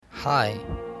Hi,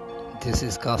 this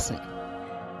is Qasim,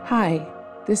 Hi,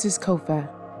 this is Kofa,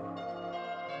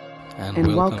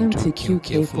 and welcome to QK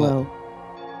QK Flow.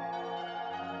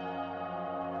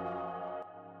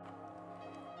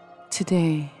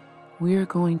 Today, we are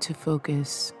going to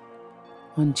focus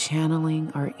on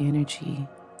channeling our energy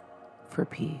for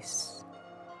peace.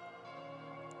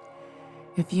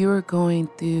 If you are going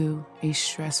through a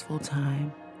stressful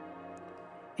time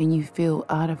and you feel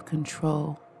out of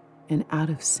control and out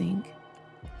of sync,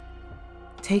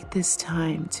 take this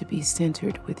time to be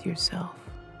centered with yourself.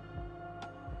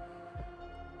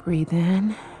 Breathe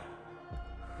in,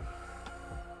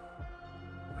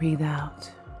 breathe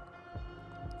out.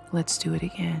 Let's do it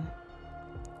again.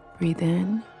 Breathe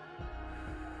in,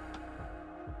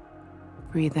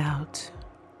 breathe out.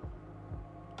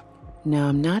 Now,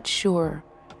 I'm not sure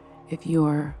if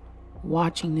you're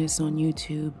watching this on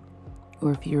YouTube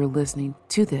or if you're listening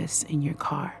to this in your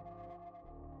car.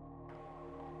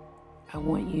 I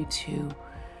want you to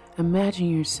imagine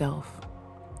yourself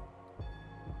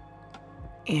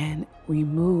and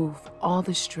remove all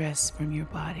the stress from your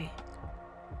body.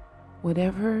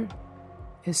 Whatever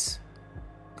is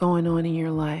going on in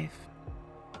your life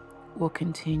will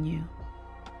continue,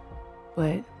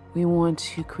 but we want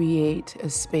to create a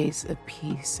space of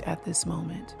peace at this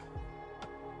moment.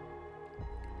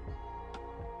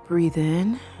 Breathe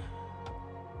in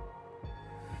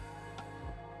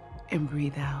and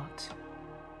breathe out.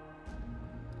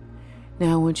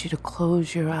 Now I want you to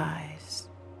close your eyes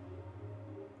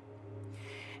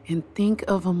and think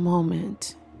of a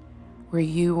moment where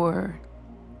you were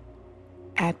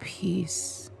at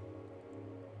peace.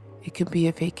 It could be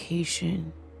a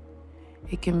vacation.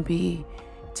 It can be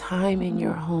time in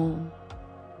your home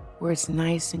where it's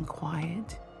nice and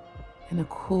quiet and a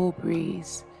cool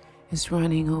breeze is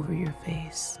running over your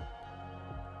face.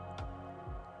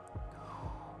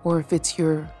 Or if it's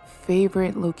your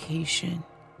favorite location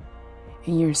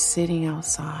and you're sitting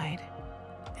outside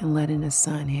and letting the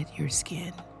sun hit your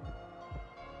skin.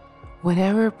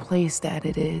 Whatever place that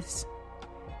it is,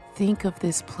 think of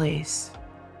this place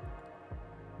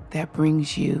that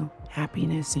brings you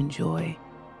happiness and joy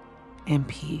and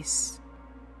peace.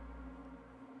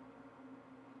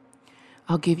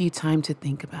 I'll give you time to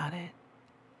think about it.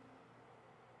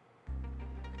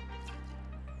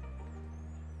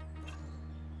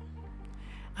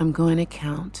 I'm going to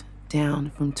count down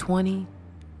from 20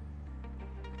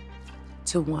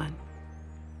 to 1.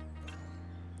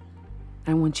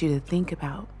 I want you to think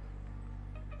about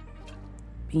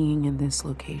being in this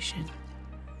location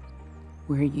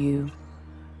where you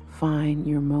find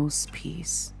your most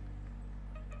peace.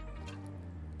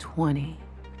 20,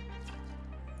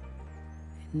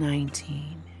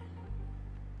 19,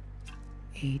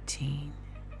 18,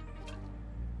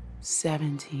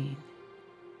 17,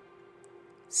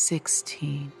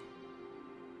 16,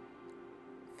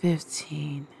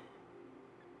 15,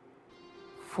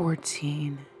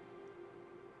 14,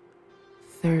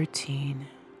 13,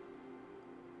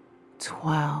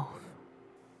 12,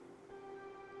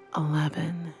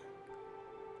 11,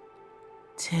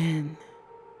 10,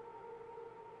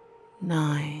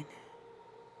 9,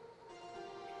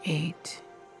 8,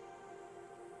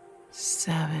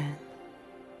 7,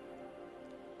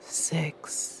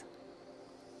 6,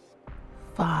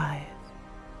 5,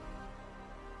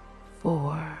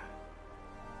 4,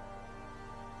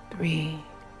 3,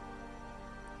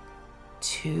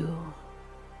 2,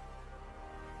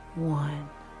 1.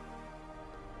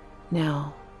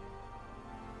 Now,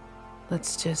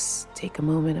 let's just take a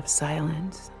moment of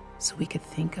silence so we could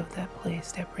think of that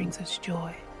place that brings us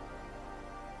joy.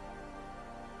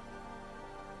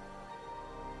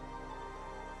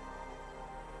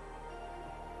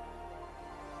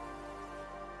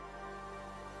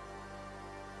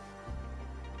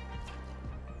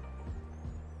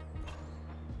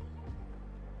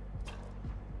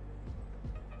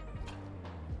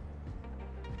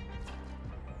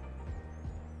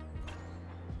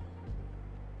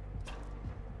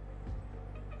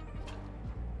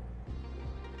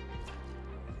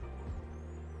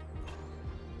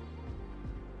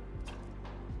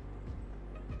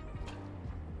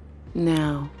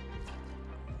 Now,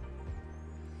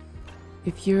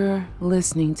 if you're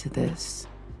listening to this,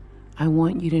 I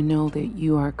want you to know that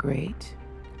you are great.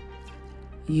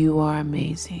 You are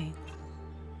amazing.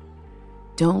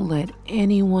 Don't let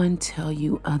anyone tell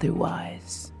you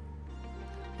otherwise.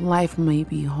 Life may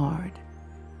be hard,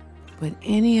 but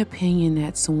any opinion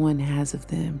that someone has of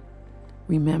them,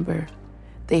 remember,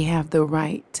 they have the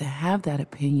right to have that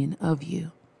opinion of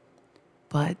you.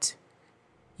 But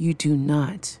you do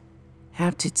not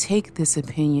have to take this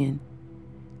opinion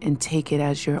and take it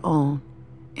as your own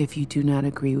if you do not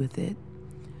agree with it,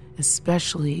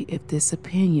 especially if this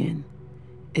opinion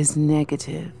is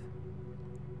negative.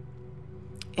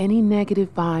 Any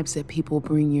negative vibes that people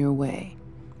bring your way,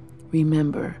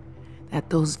 remember that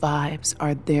those vibes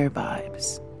are their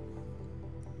vibes,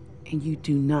 and you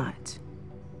do not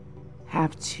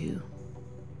have to.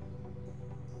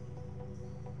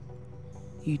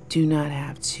 You do not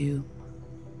have to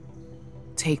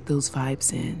take those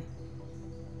vibes in.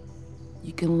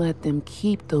 You can let them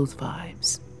keep those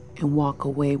vibes and walk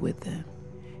away with them,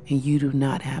 and you do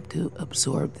not have to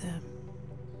absorb them.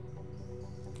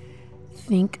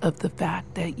 Think of the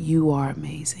fact that you are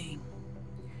amazing.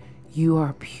 You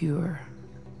are pure.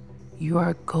 You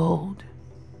are gold.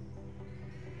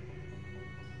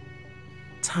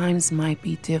 Times might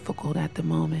be difficult at the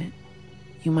moment.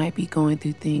 You might be going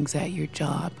through things at your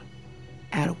job,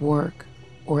 at work,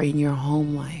 or in your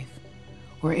home life,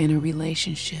 or in a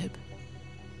relationship.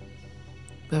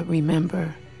 But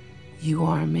remember, you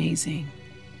are amazing.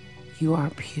 You are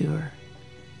pure.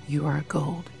 You are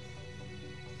gold.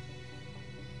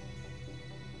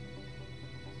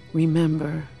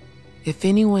 Remember, if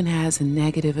anyone has a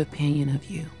negative opinion of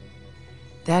you,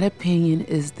 that opinion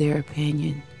is their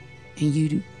opinion, and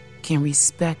you can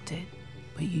respect it,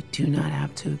 but you do not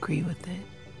have to agree with it.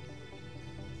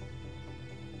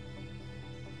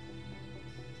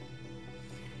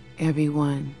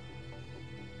 Everyone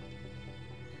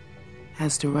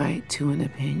has the right to an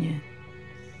opinion,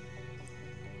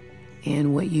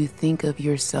 and what you think of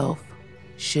yourself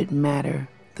should matter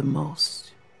the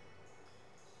most.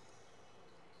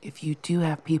 If you do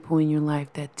have people in your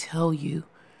life that tell you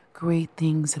great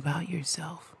things about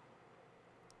yourself,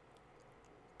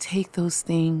 take those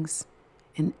things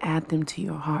and add them to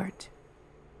your heart.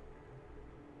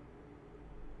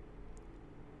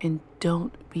 And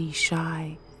don't be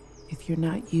shy if you're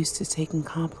not used to taking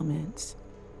compliments.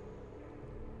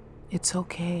 It's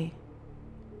okay.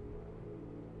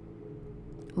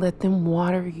 Let them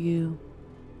water you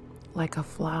like a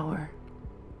flower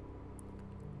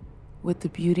with the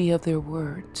beauty of their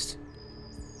words.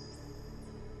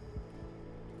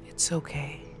 It's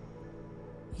okay.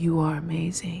 You are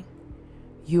amazing.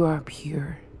 You are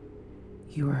pure.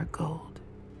 You are gold.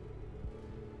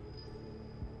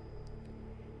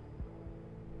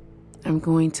 I'm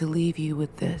going to leave you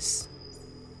with this.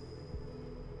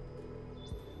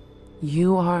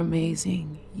 You are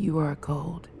amazing. You are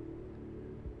gold.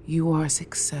 You are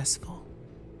successful.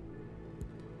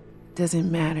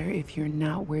 Doesn't matter if you're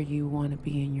not where you want to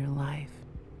be in your life.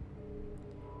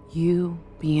 You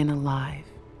being alive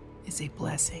is a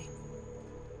blessing.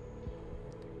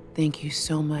 Thank you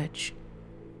so much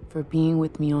for being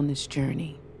with me on this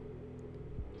journey.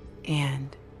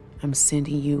 And I'm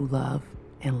sending you love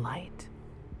and light.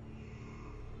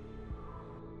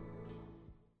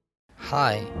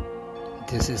 Hi,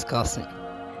 this is Qasim.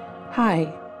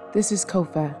 Hi, this is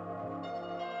Kofa.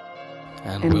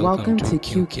 And welcome to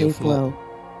QK Flow.